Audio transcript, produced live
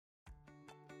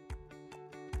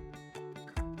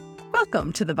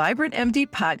Welcome to the Vibrant MD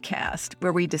podcast,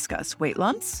 where we discuss weight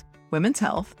loss, women's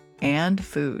health, and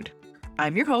food.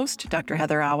 I'm your host, Dr.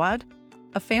 Heather Awad,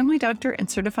 a family doctor and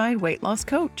certified weight loss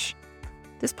coach.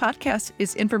 This podcast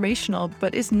is informational,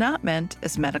 but is not meant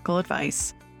as medical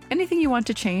advice. Anything you want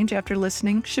to change after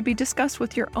listening should be discussed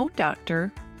with your own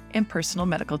doctor and personal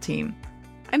medical team.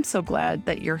 I'm so glad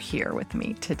that you're here with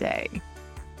me today.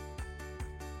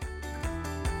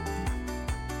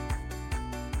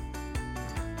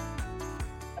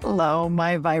 Hello,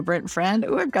 my vibrant friend.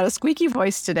 Ooh, I've got a squeaky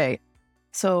voice today.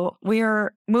 So we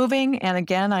are moving, and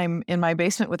again, I'm in my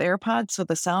basement with AirPods, so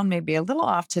the sound may be a little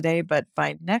off today, but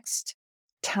by next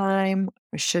time,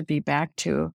 we should be back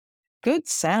to good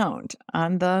sound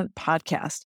on the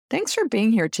podcast. Thanks for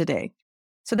being here today.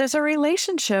 So there's a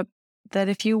relationship that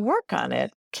if you work on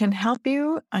it, can help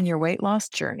you on your weight loss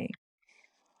journey.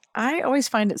 I always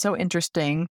find it so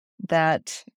interesting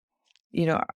that,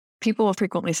 people will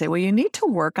frequently say, well, you need to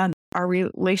work on our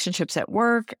relationships at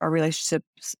work, our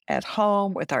relationships at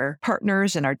home with our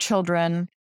partners and our children.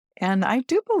 And I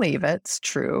do believe it's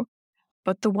true.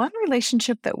 But the one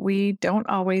relationship that we don't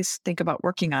always think about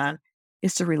working on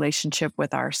is the relationship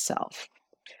with ourselves.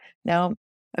 Now,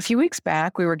 a few weeks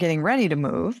back, we were getting ready to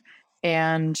move,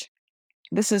 and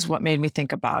this is what made me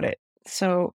think about it.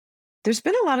 So there's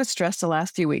been a lot of stress the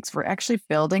last few weeks. We're actually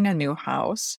building a new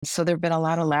house. So there have been a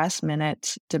lot of last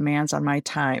minute demands on my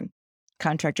time.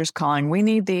 Contractors calling, we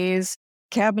need these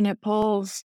cabinet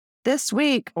pulls this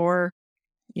week, or,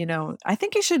 I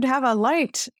think you should have a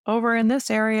light over in this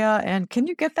area. And can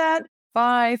you get that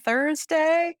by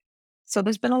Thursday? So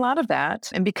there's been a lot of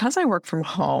that. And because I work from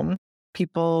home,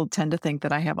 people tend to think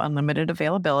that I have unlimited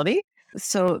availability.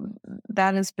 So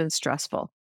that has been stressful.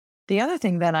 The other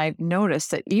thing that I've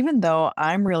noticed that even though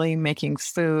I'm really making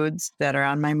foods that are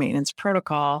on my maintenance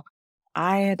protocol,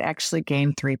 I had actually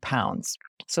gained 3 pounds.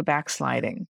 So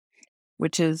backsliding,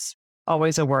 which is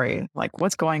always a worry. Like,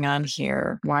 what's going on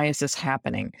here? Why is this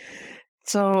happening?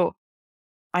 So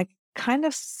I kind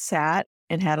of sat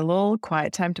and had a little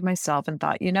quiet time to myself and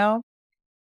thought,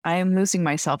 I am losing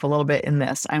myself a little bit in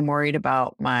this. I'm worried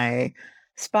about my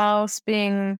spouse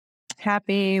being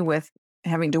happy with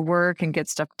having to work and get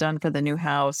stuff done for the new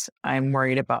house. I'm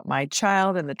worried about my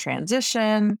child and the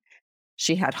transition.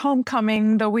 She had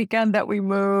homecoming the weekend that we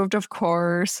moved, of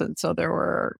course. And so there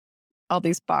were all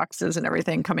these boxes and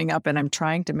everything coming up, and I'm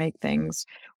trying to make things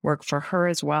work for her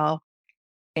as well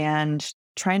and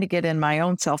trying to get in my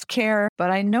own self-care.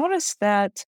 But I noticed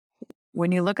that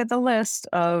when you look at the list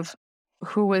of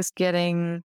who was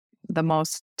getting the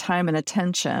most time and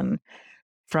attention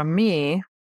from me,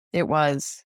 it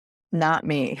was not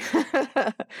me.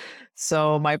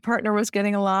 So my partner was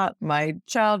getting a lot. My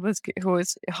child who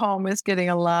was home was getting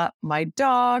a lot. My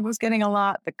dog was getting a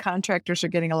lot. The contractors are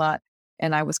getting a lot.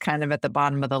 And I was kind of at the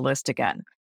bottom of the list again.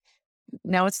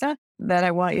 Now, it's not that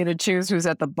I want you to choose who's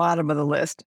at the bottom of the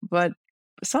list, but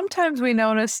sometimes we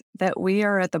notice that we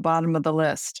are at the bottom of the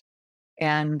list.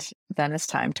 And then it's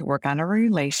time to work on a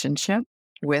relationship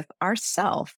with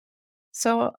ourselves.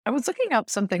 So I was looking up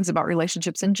some things about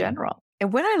relationships in general.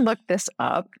 And when I looked this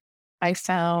up, I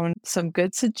found some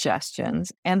good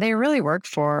suggestions, and they really work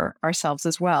for ourselves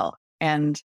as well.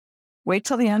 And wait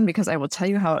till the end, because I will tell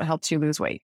you how it helps you lose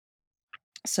weight.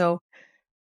 So,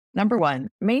 number 1,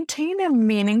 maintain a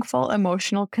meaningful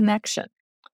emotional connection.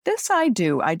 This I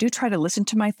do. I do try to listen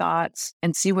to my thoughts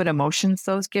and see what emotions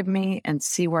those give me and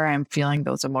see where I'm feeling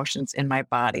those emotions in my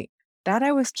body. That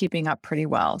I was keeping up pretty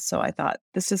well. So I thought,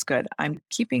 this is good. I'm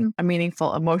keeping a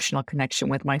meaningful emotional connection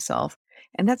with myself.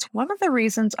 And that's one of the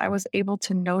reasons I was able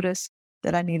to notice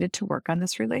that I needed to work on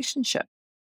this relationship.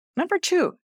 Number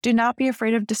 2, do not be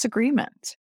afraid of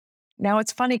disagreement. Now,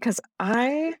 it's funny because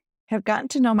I have gotten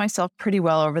to know myself pretty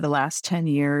well over the last 10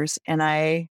 years, and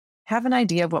I have an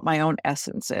idea of what my own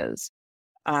essence is.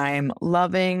 I'm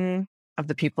loving of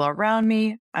the people around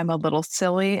me. I'm a little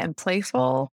silly and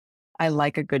playful. I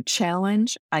like a good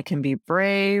challenge. I can be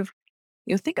brave.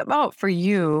 You think about, for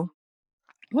you,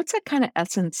 what's that kind of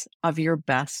essence of your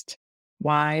best,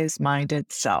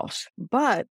 wise-minded self?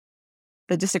 But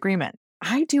the disagreement.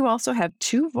 I do also have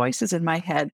 2 voices in my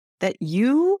head that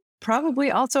you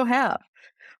probably also have.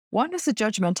 One is a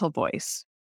judgmental voice.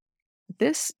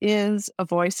 This is a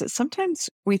voice that sometimes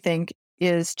we think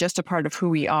is just a part of who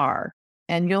we are.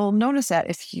 And you'll notice that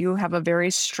if you have a very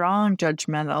strong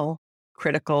judgmental,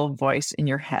 critical voice in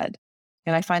your head.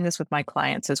 And I find this with my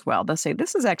clients as well. They'll say,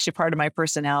 this is actually part of my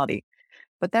personality.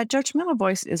 But that judgmental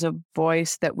voice is a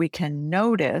voice that we can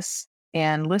notice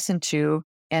and listen to,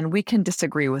 and we can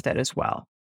disagree with it as well.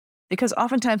 Because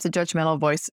oftentimes the judgmental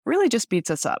voice really just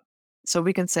beats us up. So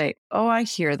we can say, oh, I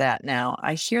hear that now.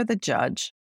 I hear the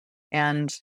judge.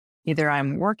 And either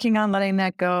I'm working on letting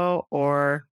that go,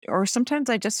 or sometimes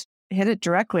I just hit it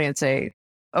directly and say,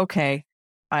 okay,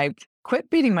 I quit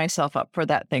beating myself up for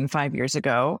that thing 5 years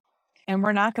ago, and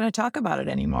we're not going to talk about it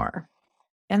anymore.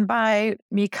 And by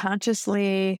me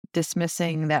consciously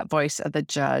dismissing that voice of the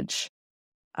judge,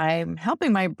 I'm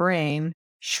helping my brain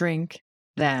shrink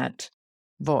that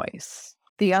voice.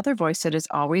 The other voice that is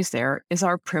always there is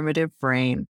our primitive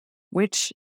brain,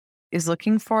 which is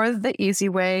looking for the easy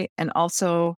way and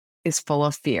also is full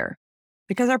of fear.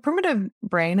 Because our primitive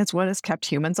brain is what has kept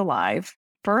humans alive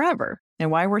forever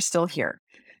and why we're still here.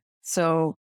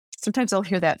 So sometimes I'll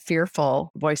hear that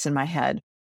fearful voice in my head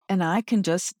and I can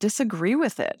just disagree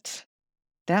with it.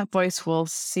 That voice will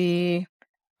see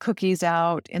cookies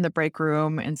out in the break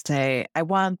room and say, I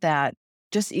want that.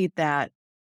 Just eat that.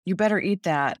 You better eat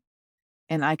that.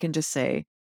 And I can just say,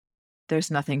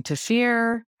 there's nothing to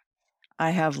fear. I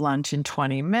have lunch in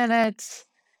 20 minutes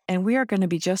and we are going to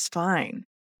be just fine.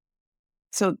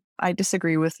 So I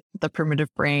disagree with the primitive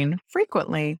brain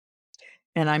frequently,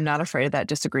 and I'm not afraid of that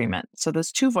disagreement. So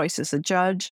those two voices, the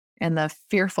judge and the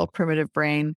fearful primitive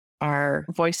brain, are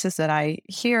voices that I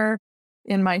hear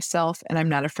in myself, and I'm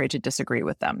not afraid to disagree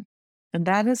with them. And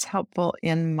that is helpful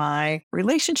in my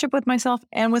relationship with myself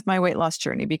and with my weight loss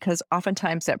journey, because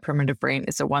oftentimes that primitive brain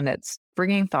is the one that's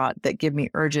bringing thought that give me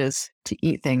urges to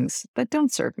eat things that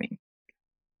don't serve me.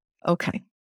 Okay.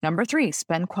 Number 3,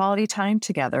 spend quality time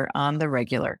together on the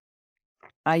regular.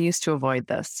 I used to avoid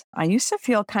this. I used to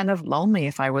feel kind of lonely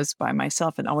if I was by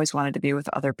myself and always wanted to be with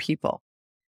other people.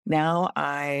 Now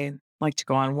I like to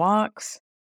go on walks.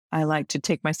 I like to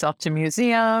take myself to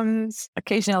museums.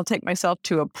 Occasionally I'll take myself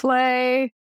to a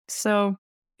play. So,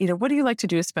 what do you like to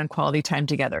do to spend quality time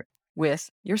together with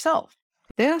yourself?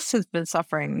 This has been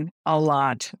suffering a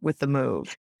lot with the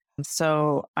move.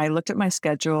 So I looked at my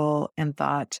schedule and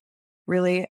thought,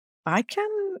 really, I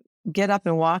can get up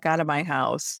and walk out of my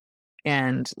house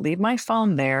and leave my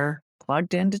phone there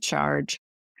plugged in to charge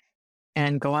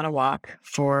and go on a walk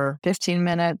for 15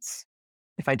 minutes.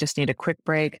 If I just need a quick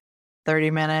break,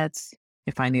 30 minutes.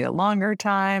 If I need a longer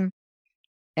time.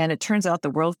 And it turns out the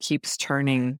world keeps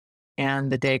turning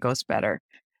and the day goes better.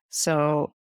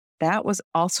 So that was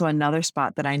also another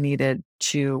spot that I needed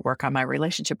to work on my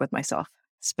relationship with myself,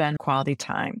 spend quality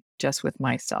time just with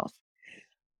myself.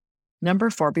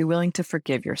 Number 4, be willing to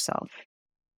forgive yourself.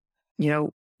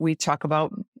 We talk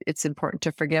about it's important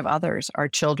to forgive others, our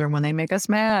children when they make us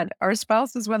mad, our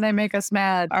spouses when they make us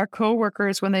mad, our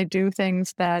coworkers when they do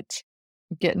things that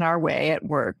get in our way at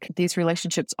work. These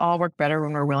relationships all work better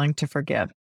when we're willing to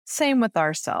forgive. Same with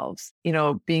ourselves,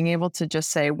 being able to just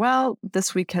say, well,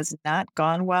 this week has not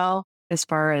gone well as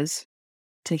far as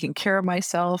taking care of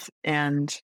myself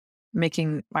and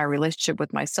making my relationship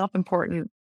with myself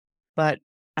important. But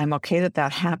I'm okay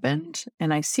that happened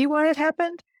and I see why it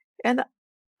happened. And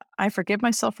I forgive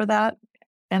myself for that.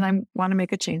 And I want to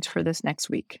make a change for this next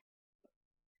week.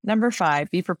 Number 5,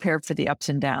 be prepared for the ups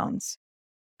and downs.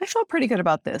 I feel pretty good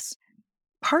about this,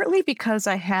 partly because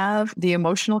I have the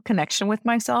emotional connection with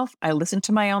myself. I listen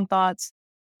to my own thoughts.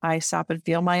 I stop and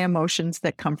feel my emotions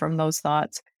that come from those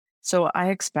thoughts. So I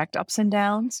expect ups and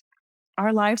downs.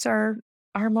 Our lives are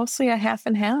mostly a half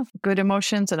and half, good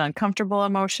emotions and uncomfortable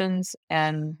emotions.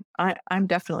 And I'm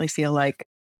definitely feel like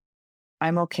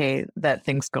I'm okay that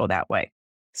things go that way.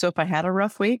 So if I had a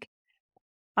rough week,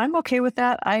 I'm okay with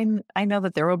that. I know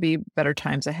that there will be better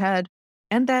times ahead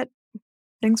and that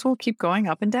things will keep going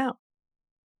up and down.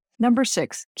 Number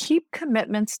 6, keep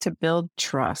commitments to build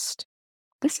trust.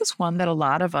 This is one that a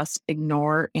lot of us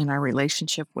ignore in our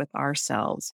relationship with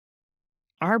ourselves.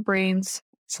 Our brains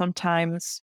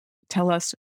sometimes tell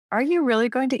us, are you really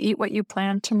going to eat what you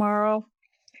planned tomorrow?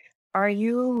 Are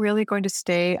you really going to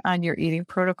stay on your eating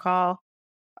protocol?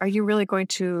 Are you really going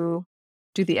to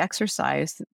do the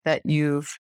exercise that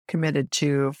you've committed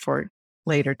to for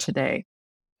later today?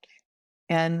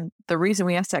 And the reason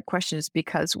we ask that question is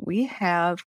because we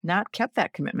have not kept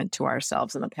that commitment to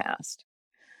ourselves in the past.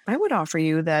 I would offer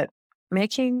you that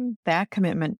making that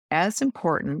commitment as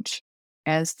important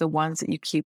as the ones that you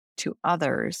keep to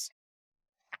others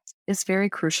is very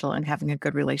crucial in having a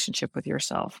good relationship with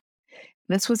yourself.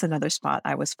 This was another spot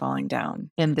I was falling down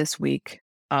in this week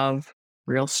of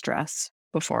real stress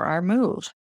before our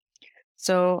move.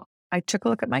 So I took a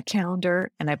look at my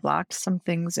calendar and I blocked some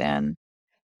things in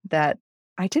that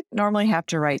I didn't normally have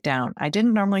to write down. I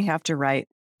didn't normally have to write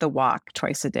the walk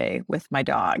twice a day with my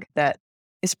dog. That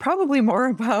is probably more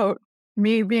about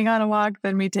me being on a walk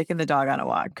than me taking the dog on a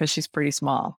walk because she's pretty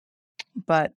small.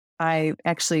 But I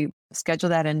actually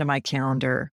scheduled that into my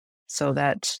calendar so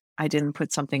that I didn't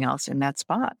put something else in that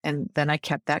spot. And then I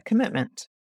kept that commitment.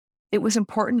 It was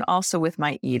important also with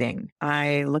my eating.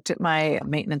 I looked at my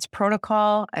maintenance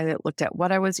protocol. I looked at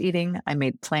what I was eating. I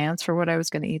made plans for what I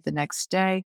was going to eat the next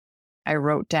day. I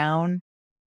wrote down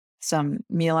some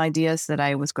meal ideas that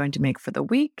I was going to make for the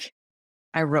week.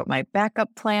 I wrote my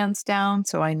backup plans down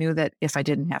so I knew that if I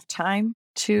didn't have time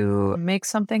to make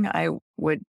something, I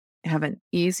would have an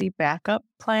easy backup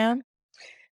plan.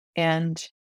 And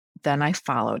then I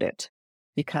followed it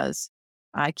because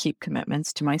I keep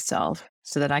commitments to myself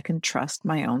so that I can trust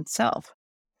my own self.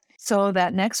 So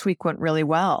that next week went really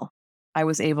well. I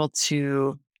was able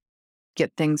to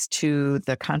get things to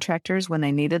the contractors when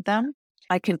they needed them.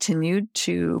 I continued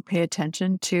to pay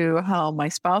attention to how my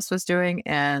spouse was doing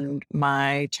and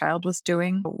my child was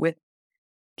doing with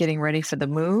getting ready for the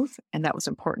move. And that was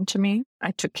important to me.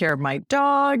 I took care of my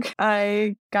dog.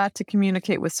 I got to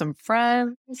communicate with some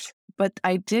friends, but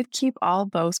I did keep all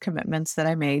those commitments that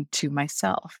I made to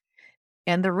myself.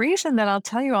 And the reason that I'll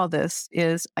tell you all this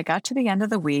is I got to the end of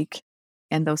the week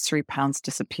and those 3 pounds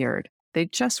disappeared. They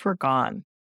just were gone.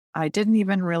 I didn't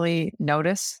even really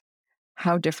notice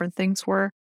how different things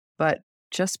were, but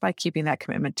just by keeping that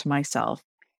commitment to myself,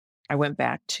 I went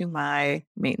back to my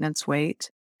maintenance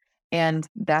weight. And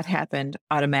that happened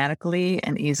automatically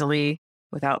and easily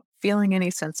without feeling any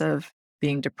sense of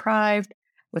being deprived,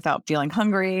 without feeling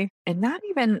hungry, and not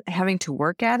even having to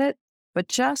work at it, but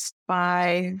just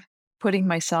by putting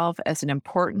myself as an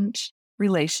important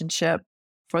relationship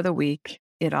for the week,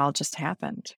 it all just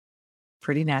happened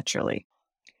pretty naturally.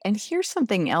 And here's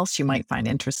something else you might find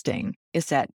interesting is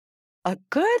that a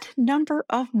good number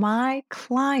of my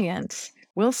clients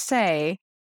will say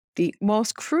the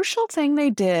most crucial thing they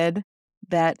did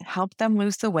that helped them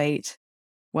lose the weight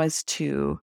was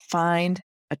to find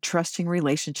a trusting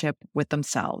relationship with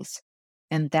themselves.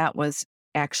 And that was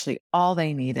actually all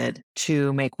they needed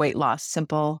to make weight loss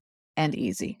simple and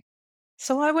easy.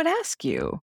 So I would ask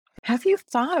you, have you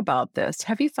thought about this?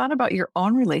 Have you thought about your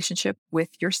own relationship with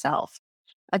yourself?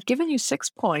 I've given you 6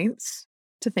 points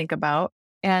to think about,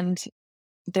 and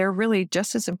they're really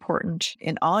just as important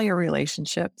in all your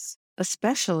relationships,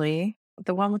 especially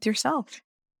the one with yourself.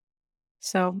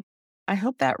 So I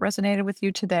hope that resonated with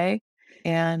you today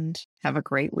and have a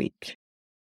great week.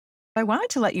 I wanted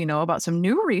to let you know about some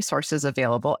new resources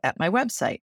available at my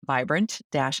website,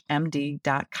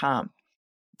 vibrant-md.com.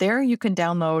 There you can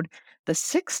download the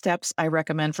 6 steps I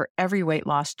recommend for every weight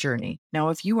loss journey. Now,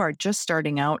 if you are just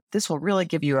starting out, this will really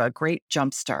give you a great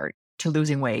jump start to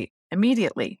losing weight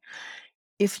immediately.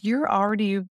 If you're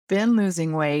already been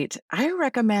losing weight, I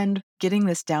recommend getting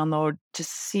this download to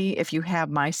see if you have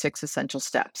my 6 essential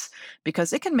steps,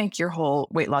 because it can make your whole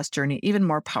weight loss journey even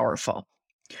more powerful.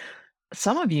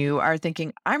 Some of you are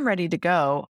thinking, I'm ready to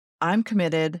go, I'm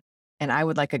committed, and I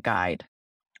would like a guide.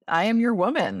 I am your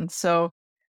woman. So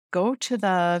go to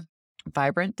the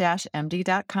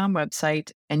vibrant-md.com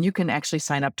website and you can actually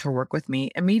sign up to work with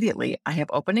me immediately. I have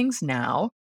openings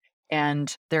now.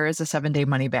 And there is a 7-day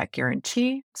money-back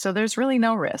guarantee, so there's really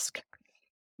no risk.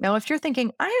 Now, if you're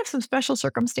thinking, I have some special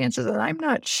circumstances and I'm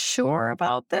not sure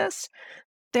about this,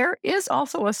 there is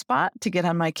also a spot to get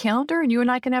on my calendar and you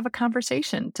and I can have a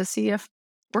conversation to see if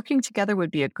working together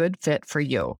would be a good fit for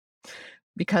you.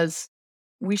 Because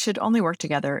we should only work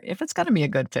together if it's going to be a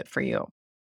good fit for you.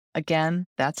 Again,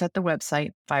 that's at the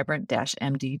website,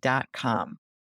 vibrant-md.com.